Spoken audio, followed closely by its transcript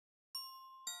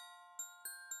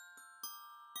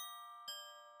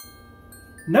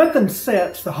Nothing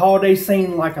sets the holiday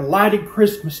scene like a lighted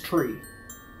Christmas tree.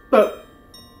 But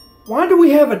why do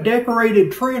we have a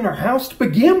decorated tree in our house to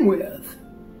begin with?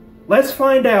 Let's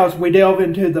find out as we delve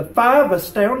into the 5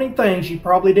 astounding things you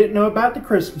probably didn't know about the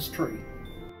Christmas tree.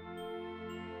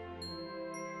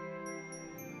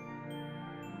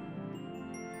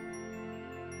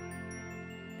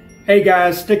 Hey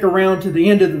guys, stick around to the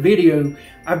end of the video.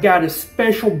 I've got a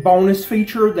special bonus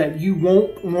feature that you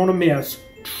won't want to miss.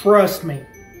 Trust me.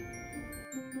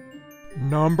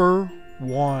 Number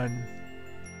 1.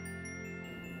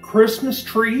 Christmas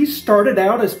trees started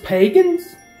out as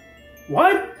pagans?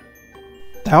 What?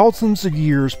 Thousands of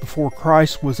years before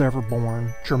Christ was ever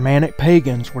born, Germanic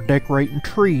pagans were decorating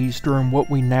trees during what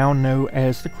we now know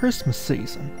as the Christmas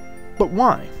season. But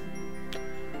why?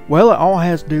 Well, it all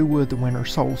has to do with the winter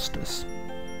solstice.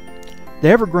 The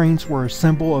evergreens were a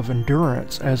symbol of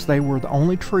endurance, as they were the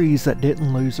only trees that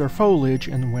didn't lose their foliage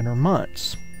in the winter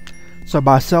months. So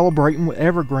by celebrating with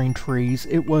evergreen trees,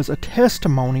 it was a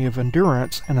testimony of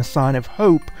endurance and a sign of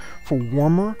hope for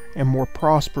warmer and more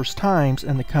prosperous times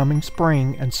in the coming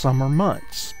spring and summer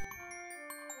months.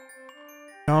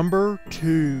 Number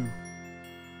 2.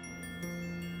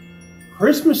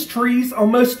 Christmas trees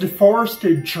almost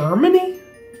deforested Germany?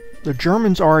 The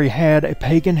Germans already had a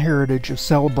pagan heritage of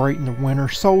celebrating the winter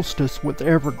solstice with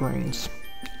evergreens.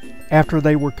 After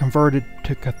they were converted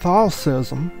to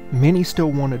Catholicism, many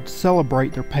still wanted to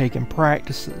celebrate their pagan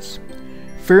practices.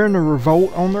 Fearing a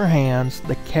revolt on their hands,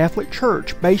 the Catholic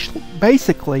Church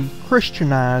basically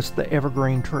Christianized the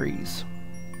evergreen trees.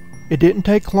 It didn't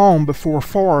take long before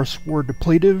forests were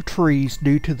depleted of trees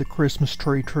due to the Christmas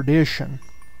tree tradition.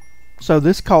 So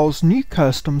this caused new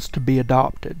customs to be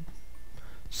adopted.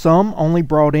 Some only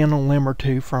brought in a limb or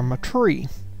two from a tree.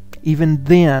 Even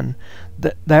then,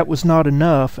 that was not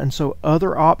enough, and so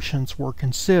other options were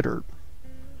considered.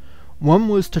 One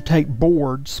was to take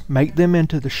boards, make them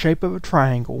into the shape of a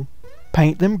triangle,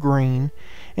 paint them green,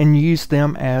 and use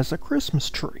them as a Christmas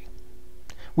tree.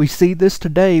 We see this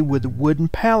today with the wooden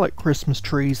pallet Christmas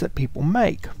trees that people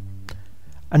make.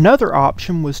 Another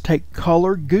option was to take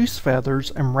colored goose feathers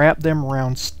and wrap them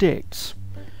around sticks.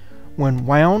 When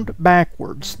wound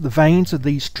backwards, the vanes of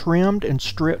these trimmed and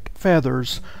stripped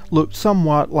feathers looked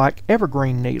somewhat like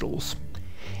evergreen needles.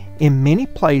 In many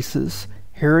places,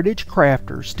 heritage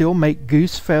crafters still make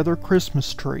goose feather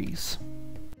Christmas trees.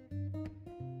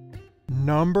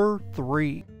 Number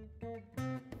 3.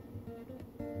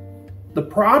 The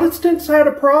Protestants had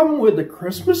a problem with the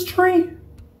Christmas tree?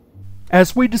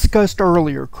 As we discussed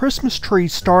earlier, Christmas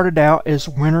trees started out as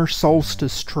winter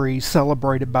solstice trees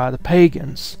celebrated by the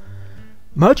pagans.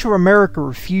 Much of America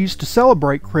refused to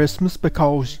celebrate Christmas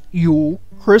because Yule,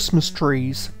 Christmas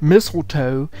trees,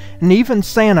 mistletoe, and even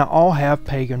Santa all have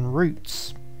pagan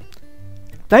roots.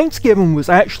 Thanksgiving was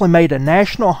actually made a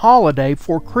national holiday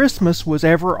before Christmas was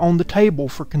ever on the table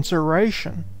for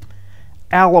consideration.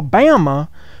 Alabama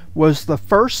was the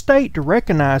first state to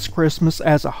recognize Christmas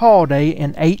as a holiday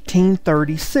in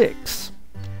 1836.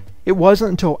 It wasn't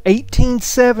until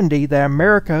 1870 that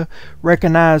America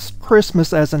recognized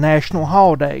Christmas as a national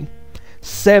holiday,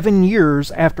 7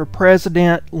 years after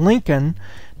President Lincoln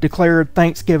declared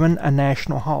Thanksgiving a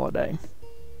national holiday.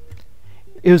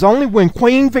 It was only when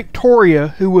Queen Victoria,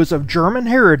 who was of German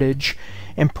heritage,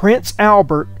 and Prince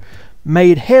Albert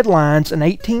made headlines in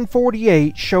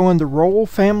 1848 showing the royal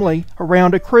family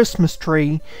around a Christmas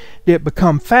tree did it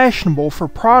become fashionable for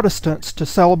Protestants to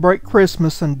celebrate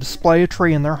Christmas and display a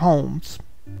tree in their homes.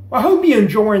 I hope you're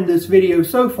enjoying this video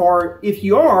so far. If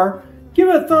you are, give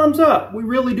it a thumbs up. We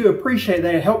really do appreciate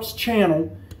that. It helps the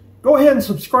channel. Go ahead and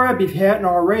subscribe if you hadn't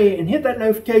already, and hit that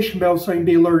notification bell so you can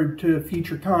be alerted to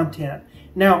future content.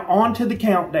 Now on to the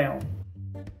countdown.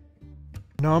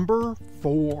 Number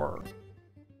 4.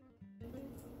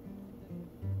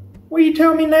 What do you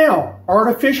tell me now?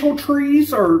 Artificial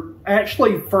trees are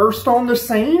actually first on the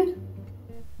scene?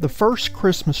 The first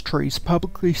Christmas trees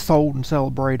publicly sold and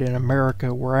celebrated in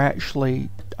America were actually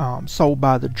sold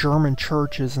by the German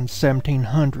churches in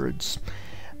 1700s.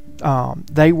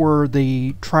 They were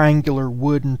the triangular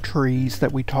wooden trees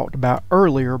that we talked about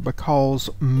earlier, because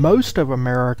most of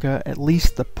America, at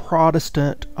least the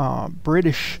Protestant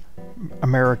British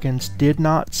Americans, did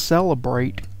not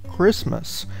celebrate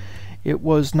Christmas. It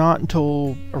was not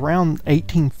until around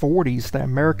 1840s that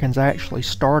Americans actually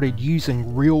started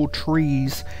using real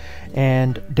trees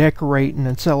and decorating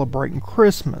and celebrating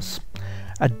Christmas.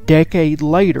 A decade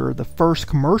later, the first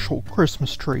commercial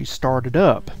Christmas trees started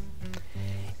up.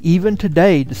 Even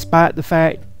today, despite the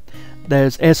fact that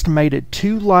it's estimated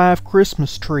 2 live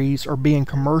Christmas trees are being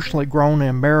commercially grown in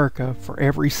America for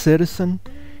every citizen,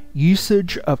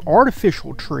 usage of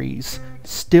artificial trees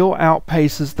still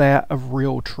outpaces that of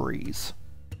real trees.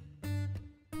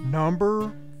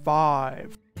 Number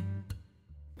 5.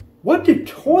 What do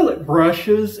toilet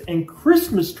brushes and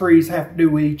Christmas trees have to do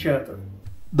with each other?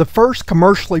 The first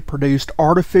commercially produced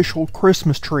artificial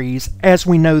Christmas trees, as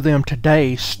we know them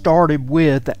today, started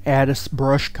with the Addis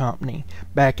Brush Company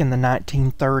back in the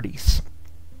 1930s.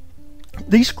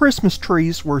 These Christmas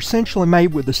trees were essentially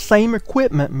made with the same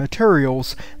equipment and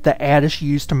materials that Addis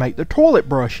used to make the toilet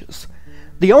brushes.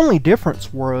 The only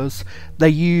difference was they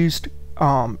used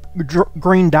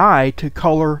green dye to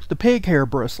color the pig hair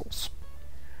bristles.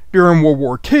 During World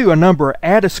War II, a number of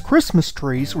Addis Christmas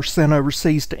trees were sent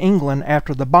overseas to England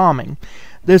after the bombing.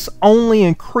 This only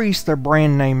increased their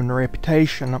brand name and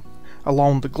reputation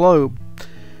along the globe.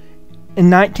 In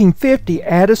 1950,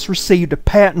 Addis received a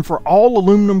patent for all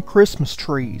aluminum Christmas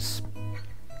trees.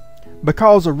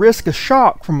 Because of risk of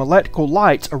shock from electrical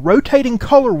lights, a rotating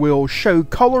color wheel showed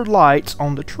colored lights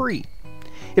on the tree.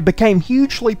 It became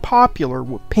hugely popular,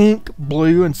 with pink,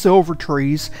 blue, and silver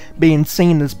trees being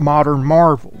seen as modern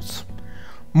marvels.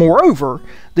 Moreover,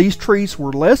 these trees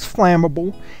were less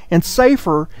flammable and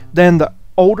safer than the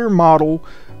older model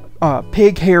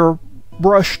pig hair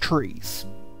brush trees.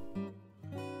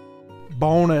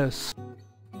 Bonus.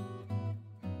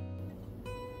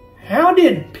 How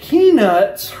did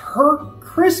peanuts hurt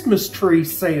Christmas tree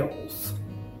sales?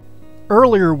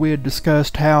 Earlier we had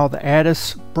discussed how the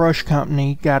Addis Brush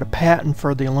Company got a patent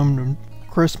for the aluminum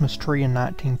Christmas tree in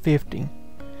 1950.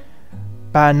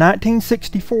 By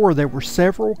 1964 there were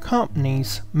several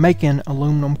companies making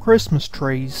aluminum Christmas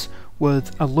trees,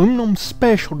 with Aluminum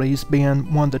Specialties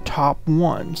being one of the top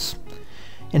ones.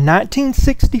 In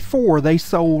 1964 they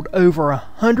sold over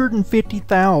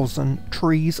 150,000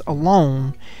 trees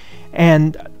alone,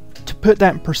 and to put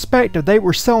that in perspective, they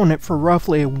were selling it for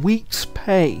roughly a week's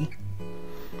pay.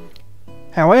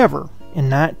 However, in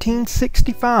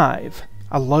 1965,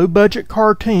 a low-budget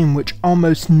cartoon which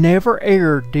almost never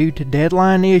aired due to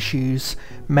deadline issues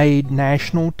made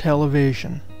national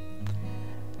television.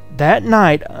 That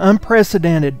night,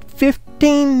 unprecedented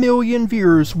 15 million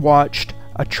viewers watched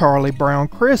A Charlie Brown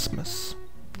Christmas.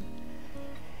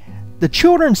 The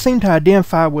children seemed to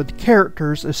identify with the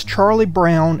characters, as Charlie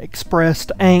Brown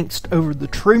expressed angst over the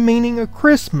true meaning of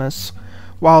Christmas,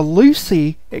 while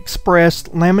Lucy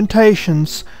expressed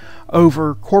lamentations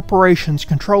over corporations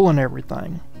controlling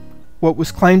everything. What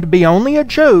was claimed to be only a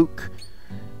joke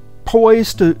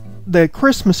poised to the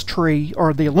Christmas tree,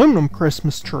 or the aluminum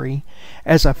Christmas tree,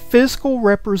 as a physical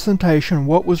representation of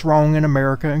what was wrong in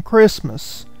America and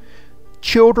Christmas.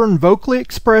 Children vocally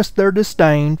expressed their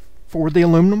disdain for the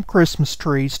aluminum Christmas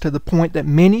trees, to the point that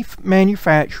many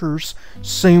manufacturers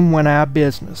soon went out of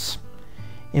business.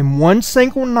 In one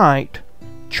single night,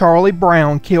 Charlie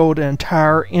Brown killed an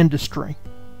entire industry.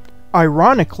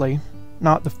 Ironically,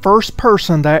 not the first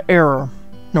person that era,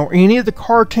 nor any of the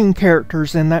cartoon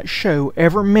characters in that show,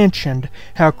 ever mentioned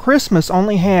how Christmas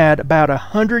only had about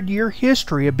 100-year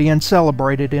history of being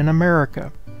celebrated in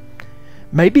America.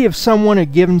 Maybe if someone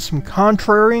had given some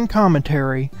contrarian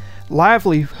commentary,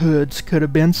 livelihoods could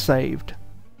have been saved.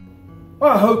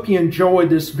 Well, I hope you enjoyed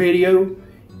this video.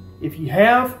 If you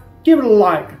have, give it a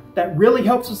like. That really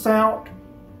helps us out.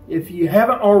 If you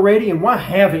haven't already, and why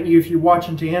haven't you if you're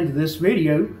watching to the end of this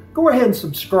video, go ahead and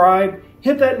subscribe.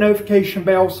 Hit that notification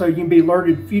bell so you can be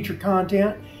alerted to future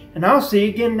content. And I'll see you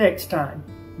again next time.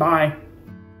 Bye.